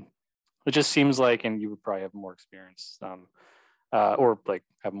 It just seems like, and you would probably have more experience, or like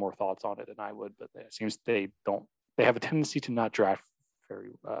have more thoughts on it than I would, but it seems they have a tendency to not draft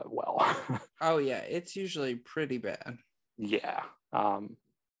very well. Oh yeah, it's usually pretty bad. Yeah.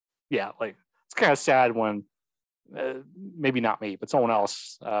 Like it's kind of sad when maybe not me, but someone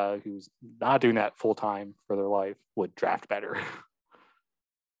else who's not doing that full time for their life would draft better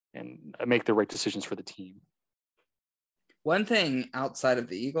and make the right decisions for the team. One thing outside of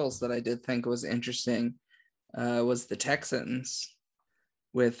the Eagles that I did think was interesting was the Texans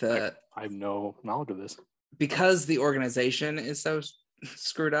with I have no knowledge of this. Because the organization is so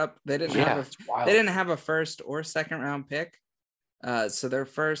screwed up. They didn't have a first or second round pick. So their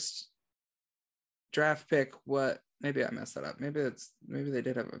first draft pick, maybe I messed that up. Maybe they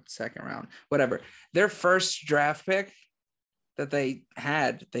did have a second round. Whatever. Their first draft pick that they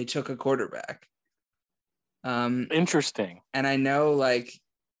had, they took a quarterback. Interesting. And I know like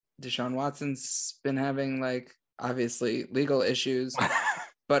Deshaun Watson's been having like obviously legal issues,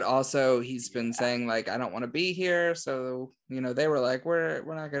 but also he's been saying like I don't want to be here. So they were like we're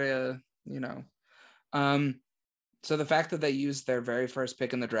not gonna so the fact that they used their very first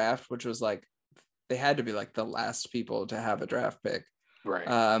pick in the draft, which was like they had to be like the last people to have a draft pick,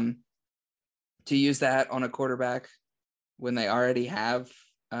 right? To use that on a quarterback when they already have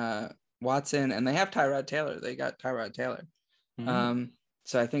Watson and they have Tyrod Taylor. They got Tyrod Taylor. Mm-hmm.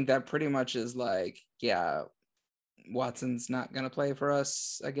 So I think that pretty much is like, yeah, Watson's not going to play for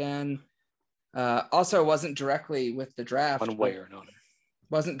us again. Also, it wasn't directly with the draft. One way or another.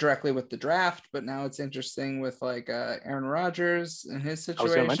 Wasn't directly with the draft, but now it's interesting with like Aaron Rodgers and his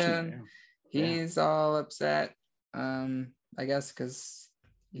situation. He's all upset, I guess, because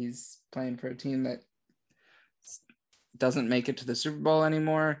he's playing for a team that doesn't make it to the Super Bowl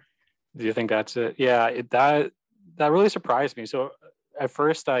anymore. Do you think that's it? Yeah, that really surprised me. So at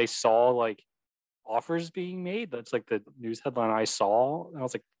first I saw like offers being made. That's like the news headline I saw. And I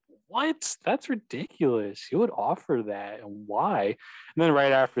was like, what? That's ridiculous. Who would offer that and why? And then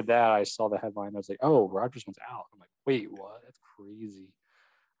right after that, I saw the headline. I was like, oh, Rodgers wants out. I'm like, wait, what? That's crazy.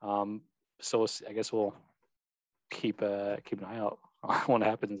 So I guess we'll keep an eye out on what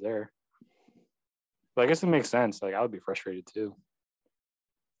happens there. But I guess it makes sense. Like I would be frustrated too.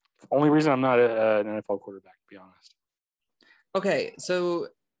 Only reason I'm not an NFL quarterback, to be honest. Okay, so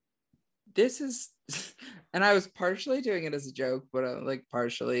this is, and I was partially doing it as a joke, but I'm like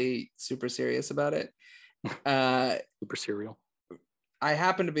partially super serious about it. Super serial. I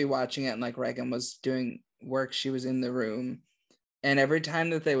happened to be watching it, and like Reagan was doing work. She was in the room, and every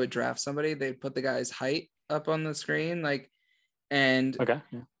time that they would draft somebody, they'd put the guy's height up on the screen, and okay,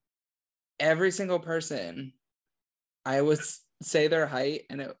 yeah. Every single person, I would say their height,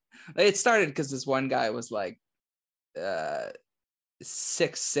 and it started because this one guy was like 6'6"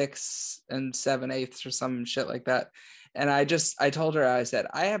 and 7/8 or some shit like that, and I told her, I said,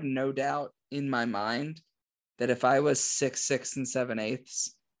 I have no doubt in my mind that if I was 6'6" and 7/8,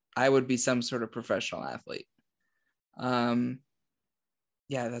 I would be some sort of professional athlete.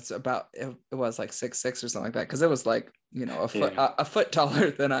 Yeah, that's about it. It was like 6'6" or something like that, because it was like a foot taller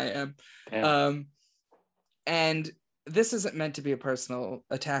than I am. Damn. And this isn't meant to be a personal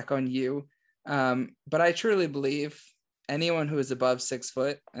attack on you, But I truly believe anyone who is above 6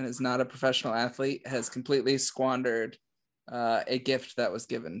 foot and is not a professional athlete has completely squandered a gift that was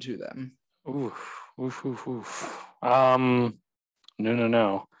given to them. Oof.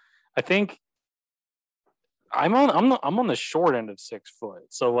 No. I think I'm on the short end of 6 foot.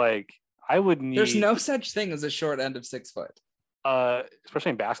 So like I would need. There's no such thing as a short end of 6 foot.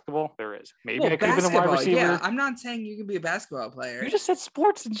 Especially in basketball, there is. Maybe well, I could have been a wide receiver. Yeah, I'm not saying you can be a basketball player. You just said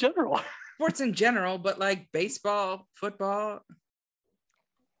sports in general. Sports in general, but like baseball, football.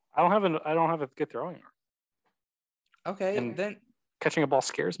 I don't have a good throwing arm. Okay, and then catching a ball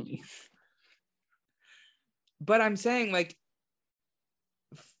scares me. But I'm saying like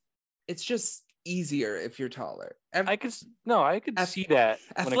it's just easier if you're taller. I could see that.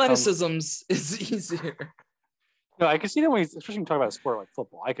 Athleticism is easier. No, I can see that when especially when you talk about a sport like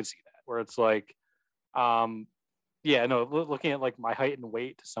football. I could see that where it's like, looking at like my height and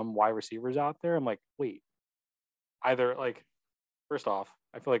weight to some wide receivers out there, I'm like, wait, either like, first off,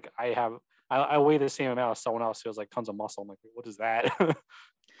 I feel like I weigh the same amount as someone else who has like tons of muscle. I'm like, what is that?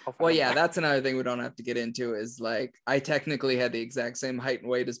 Well, yeah, that's another thing we don't have to get into is like I technically had the exact same height and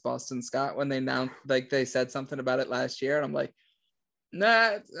weight as Boston Scott when they announced, like they said something about it last year, and I'm like,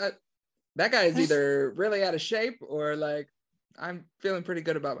 nah, that guy is either really out of shape or like I'm feeling pretty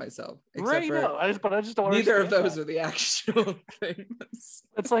good about myself. Except for I just don't. Neither of those are the actual things.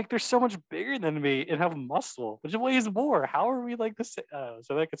 It's like they're so much bigger than me and have muscle, which weighs more. How are we like this?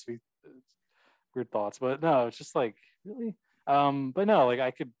 So that gets me weird thoughts, but no, it's just like really. But no, like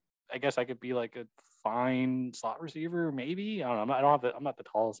I guess I could be like a fine slot receiver, maybe. I don't know. I'm not the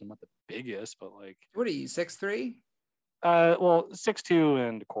tallest, I'm not the biggest, but like. What are you, 6'3"? Well, 6'2"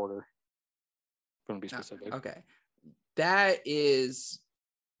 and a quarter. Going to be specific. Okay, that is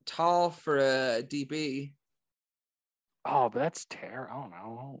tall for a DB. Oh, but that's terrible. I don't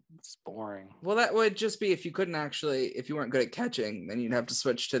know. It's boring. Well, that would just be if you weren't good at catching, then you'd have to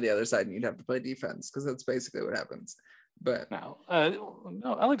switch to the other side and you'd have to play defense because that's basically what happens. But no, I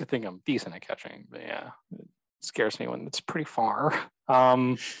like to think I'm decent at catching, but yeah, it scares me when it's pretty far. I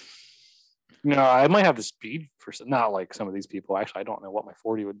might have the speed for not like some of these people. Actually, I don't know what my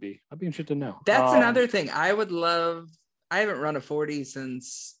 40 would be. I'd be interested to know. That's another thing. I haven't run a 40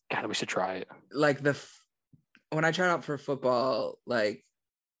 since. God, we should try it. Like when I tried out for football, like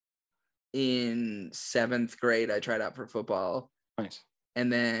in 7th grade, I tried out for football. Nice.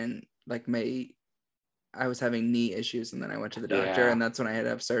 And then like I was having knee issues, and then I went to the doctor, and that's when I had to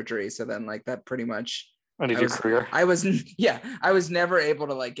have surgery. So then like that pretty much ended your career. I was never able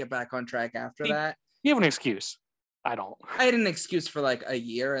to like get back on track after that. You have an excuse. I don't. I had an excuse for like a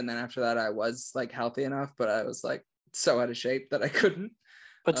year, and then after that I was like healthy enough, but I was like so out of shape that I couldn't.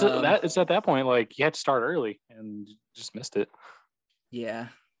 But it's at that point, like you had to start early and just missed it. Yeah.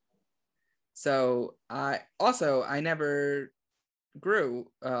 So I never grew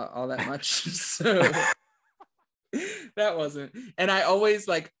all that much. So that wasn't, and I always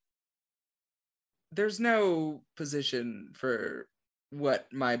like, there's no position for what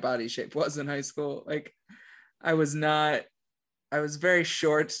my body shape was in high school. Like I was very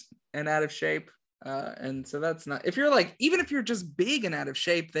short and out of shape. And so that's not, if you're like, even if you're just big and out of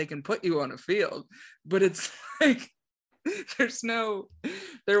shape, they can put you on a field, but it's like,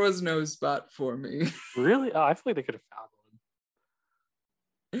 there was no spot for me. Really? Oh, I feel like they could have found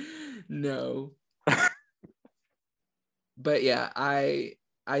one. No. But yeah, I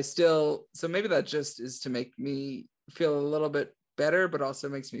still, so maybe that just is to make me feel a little bit better, but also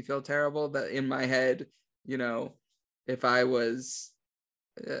makes me feel terrible that in my head, if I was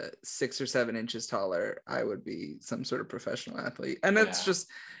 6 or 7 inches taller, I would be some sort of professional athlete. And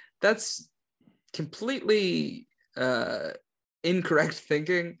that's completely incorrect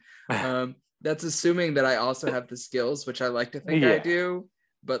thinking. That's assuming that I also have the skills, which I like to think I do,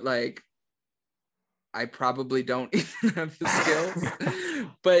 but like I probably don't even have the skills.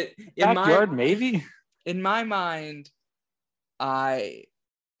 But maybe in my mind, I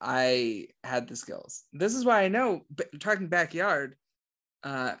had the skills. This is why I know, talking backyard,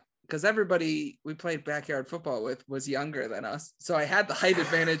 because everybody we played backyard football with was younger than us, so I had the height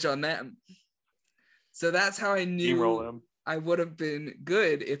advantage on them. So that's how I knew I would have been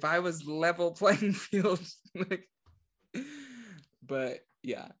good if I was level playing field. But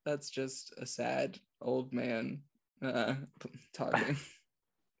yeah, that's just a sad old man talking.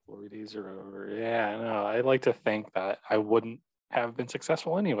 40s are over. Yeah, no, I like to think that I wouldn't have been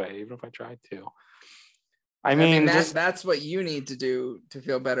successful anyway, even if I tried to. I mean that's what you need to do to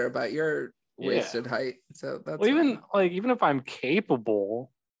feel better about your wasted height. So that's even if I'm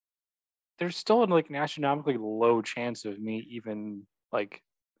capable, there's still like an astronomically low chance of me even like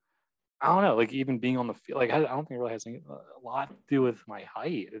I don't know, like even being on the field, like I don't think it really has a lot to do with my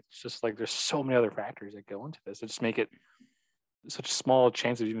height. It's just like there's so many other factors that go into this that just make it such a small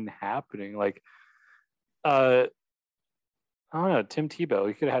chance of even happening. Like, I don't know, Tim Tebow,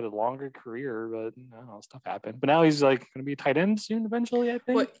 he could have had a longer career, but no, stuff happened. But now he's like going to be a tight end soon, eventually, I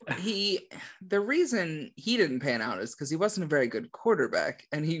think. But the reason he didn't pan out is because he wasn't a very good quarterback,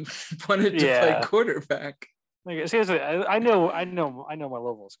 and he wanted to play quarterback. Like seriously, I know my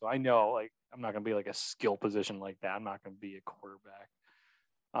level of skill. I know like I'm not gonna be like a skill position like that. I'm not gonna be a quarterback.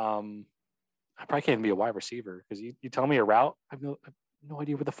 I probably can't even be a wide receiver because you tell me a route, I have no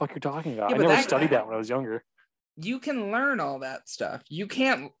idea what the fuck you're talking about. I never studied that when I was younger. You can learn all that stuff.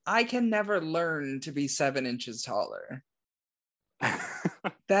 I can never learn to be 7 inches taller.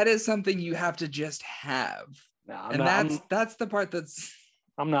 That is something you have to just have. That's the part that's.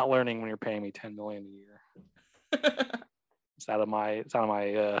 I'm not learning when you're paying me $10 million a year. It's out of my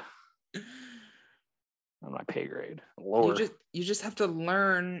pay grade. Lower. You just have to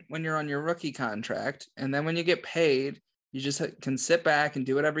learn when you're on your rookie contract, and then when you get paid, you just can sit back and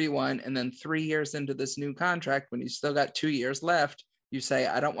do whatever you want. And then 3 years into this new contract, when you still got 2 years left, you say,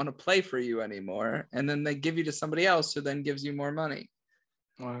 I don't want to play for you anymore. And then they give you to somebody else who then gives you more money.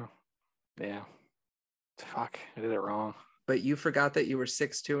 Wow. Yeah. Fuck, I did it wrong. But you forgot that you were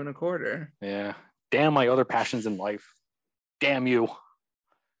 6'2 1/4. Yeah. Damn my other passions in life. Damn you. I'm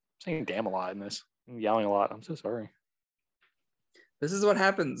saying damn a lot in this. I'm yelling a lot. I'm so sorry. This is what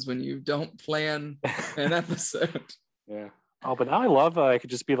happens when you don't plan an episode. Yeah. Oh, but now I love I could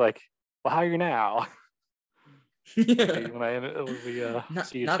just be like, well, how are you now? Yeah. When we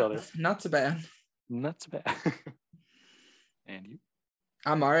see each other. Not so bad. Not so bad. And you?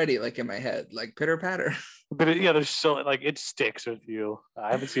 I'm already like in my head, like pitter patter. But there's so like it sticks with you.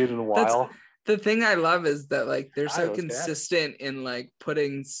 I haven't seen it in a while. The thing I love is that like they're so consistent in like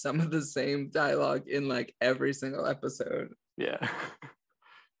putting some of the same dialogue in like every single episode. Yeah.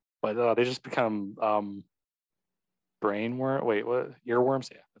 But they just become brainworm. Wait, what? Earworms?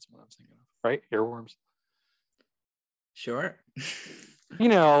 Yeah, that's what I was thinking of. Right? Earworms. Sure.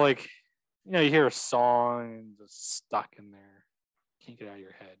 Like you hear a song and just stuck in there. Can't get out of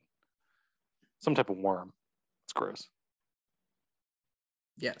your head. Some type of worm. It's gross.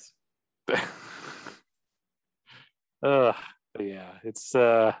 Yes. But yeah, it's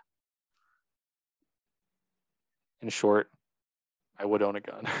in short, I would own a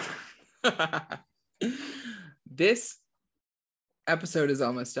gun. This episode is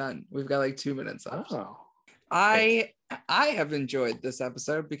almost done. We've got like 2 minutes left. Oh. I have enjoyed this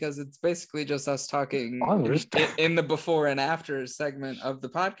episode because it's basically just us talking in the before and after segment of the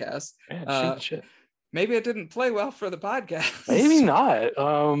podcast. Man, shit. Maybe it didn't play well for the podcast. Maybe not.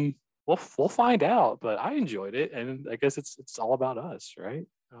 We'll find out. But I enjoyed it, and I guess it's all about us, right?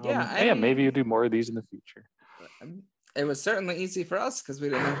 Maybe you'll do more of these in the future. It was certainly easy for us because we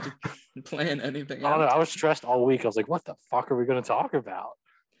didn't have to plan anything. I was stressed all week. I was like, "What the fuck are we going to talk about?"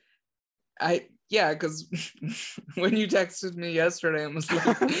 Because when you texted me yesterday and was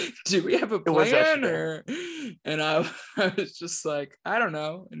like, do we have a plan? And I was just like, I don't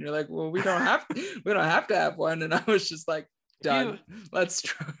know. And you're like, well, we don't have to have one. And I was just like, done. Let's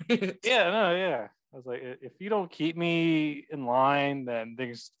try it. Yeah. I was like, if you don't keep me in line, then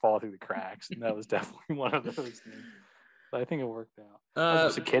things fall through the cracks. And that was definitely one of those things. But I think it worked out. I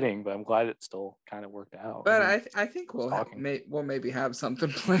was just kidding, but I'm glad it still kind of worked out. But I think we'll maybe have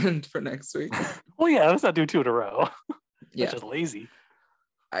something planned for next week. Well, yeah, let's not do 2 in a row. That's just lazy.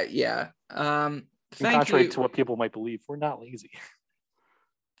 Contrary to what people might believe, we're not lazy.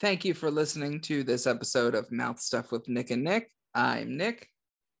 Thank you for listening to this episode of Mouth Stuff with Nick and Nick. I'm Nick.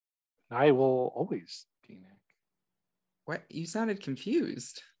 I will always be Nick. What? You sounded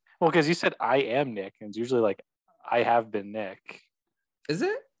confused. Well, because you said I am Nick, and it's usually like I have been Nick. Is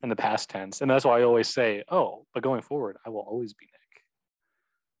it? In the past tense. And that's why I always say, but going forward, I will always be Nick.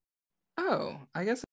 Oh, I guess